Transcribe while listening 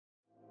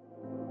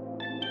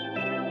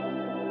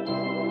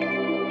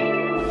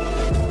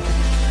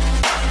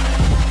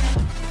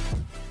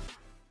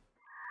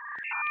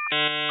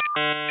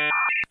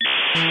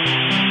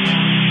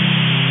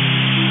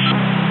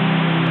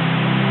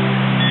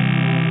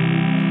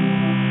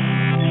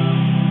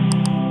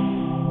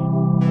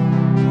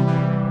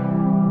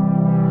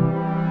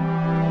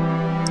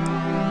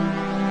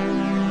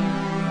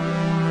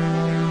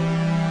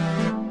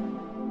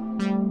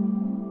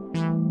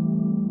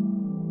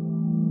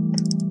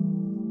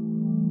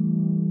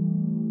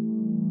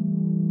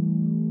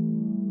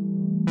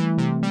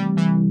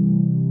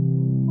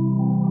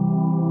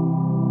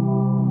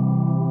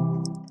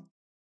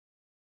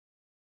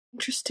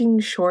interesting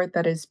short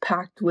that is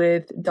packed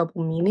with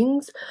double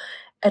meanings.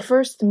 At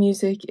first, the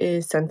music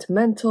is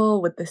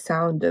sentimental with the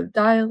sound of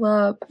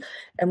dial-up,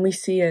 and we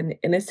see an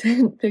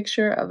innocent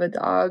picture of a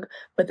dog,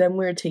 but then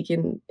we're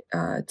taken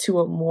to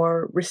a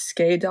more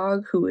risque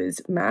dog who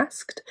is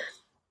masked.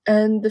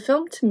 And the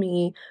film, to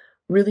me,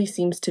 really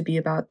seems to be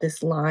about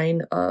this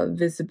line of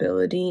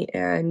visibility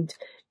and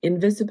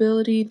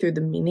invisibility through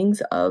the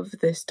meanings of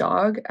this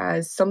dog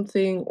as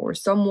something or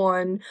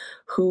someone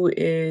who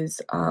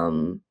is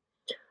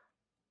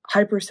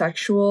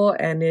hypersexual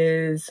and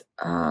is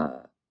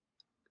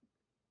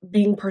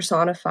being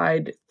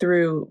personified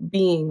through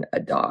being a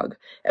dog.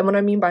 And what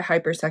I mean by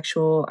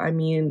hypersexual, I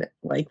mean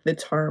like the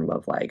term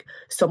of like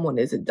someone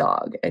is a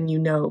dog, and you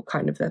know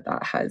kind of that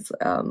has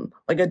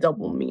like a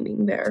double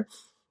meaning there.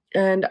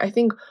 And I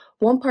think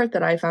one part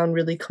that I found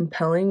really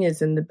compelling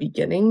is in the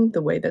beginning,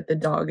 the way that the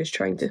dog is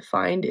trying to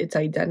find its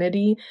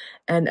identity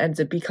and ends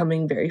up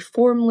becoming very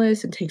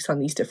formless and takes on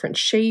these different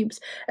shapes.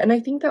 And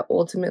I think that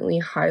ultimately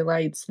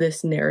highlights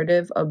this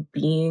narrative of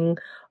being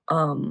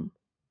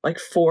like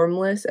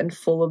formless and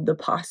full of the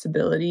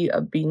possibility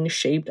of being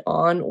shaped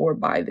on or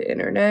by the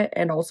internet,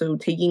 and also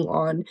taking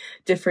on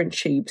different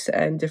shapes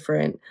and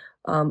different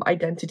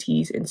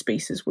identities in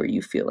spaces where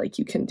you feel like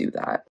you can do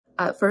that.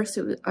 At first,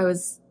 I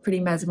was pretty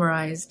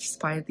mesmerized just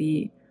by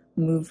the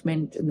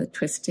movement and the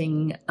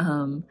twisting.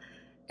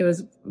 It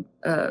was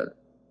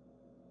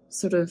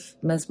sort of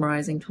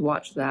mesmerizing to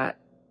watch that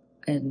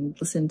and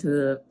listen to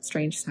the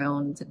strange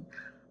sounds and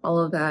all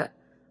of that.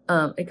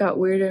 It got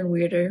weirder and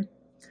weirder.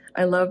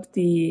 I loved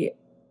the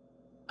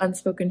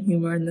unspoken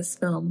humor in this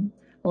film.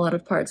 A lot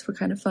of parts were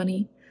kind of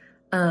funny.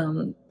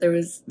 There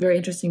was very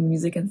interesting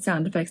music and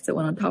sound effects that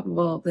went on top of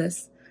all of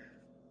this.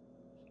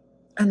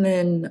 And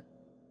then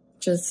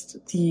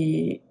just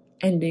the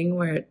ending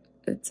where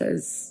it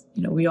says,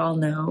 you know, we all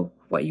know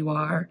what you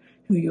are,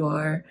 who you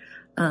are.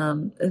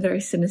 A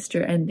very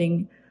sinister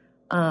ending.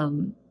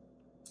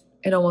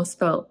 It almost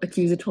felt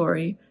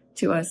accusatory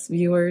to us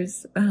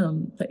viewers.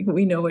 Like,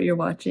 we know what you're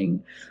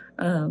watching.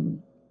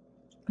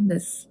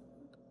 This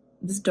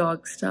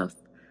dog stuff.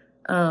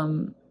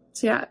 So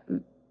yeah,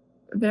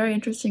 very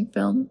interesting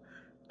film.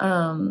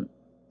 It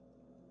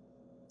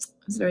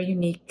was very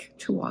unique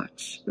to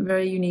watch, a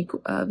very unique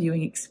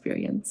viewing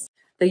experience.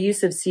 The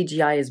use of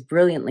CGI is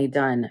brilliantly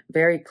done,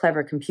 very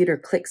clever computer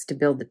clicks to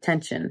build the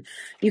tension.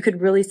 You could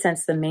really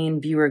sense the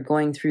main viewer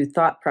going through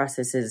thought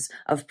processes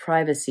of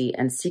privacy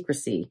and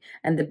secrecy,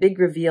 and the big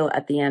reveal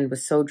at the end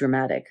was so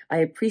dramatic. I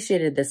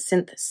appreciated the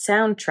synth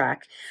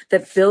soundtrack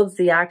that builds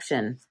the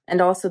action,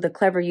 and also the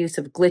clever use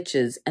of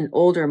glitches and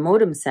older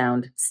modem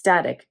sound,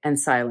 static, and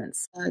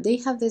silence. They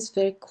have this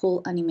very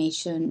cool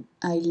animation.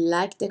 I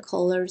like the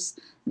colors,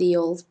 the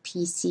old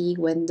PC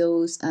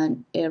windows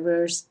and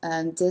errors,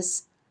 and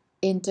this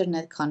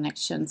internet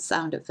connection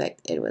sound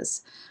effect.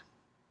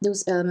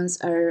 Those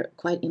elements are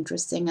quite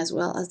interesting, as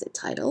well as the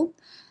title.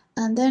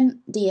 And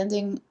then the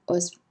ending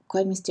was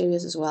quite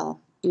mysterious as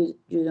well. You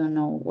don't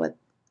know what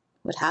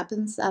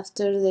happens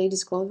after they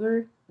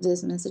discover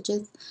these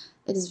messages.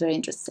 It is very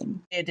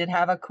interesting. It did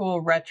have a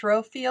cool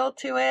retro feel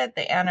to it.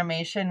 The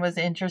animation was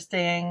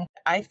interesting.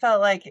 I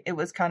felt like it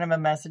was kind of a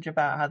message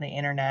about how the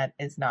internet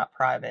is not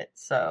private.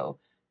 So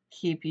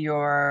keep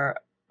your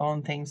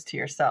own things to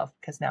yourself,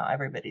 because now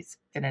everybody's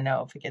going to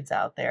know if it gets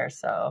out there.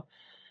 So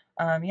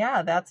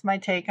yeah, that's my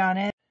take on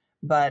it.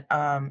 But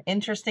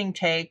interesting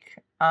take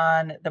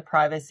on the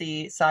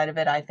privacy side of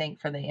it, I think,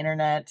 for the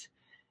internet,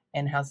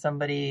 and how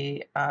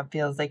somebody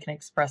feels they can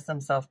express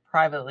themselves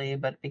privately,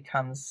 but it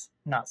becomes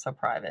not so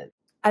private.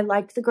 I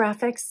liked the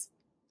graphics.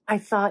 I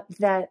thought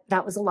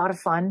that was a lot of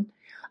fun.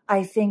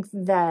 I think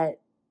that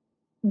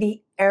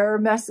the error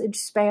message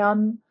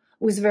spam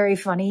was very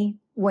funny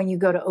when you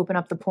go to open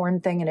up the porn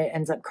thing and it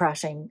ends up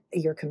crashing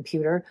your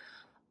computer.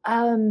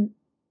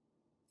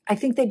 I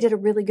think they did a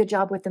really good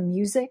job with the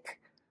music.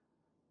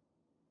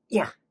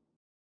 Yeah,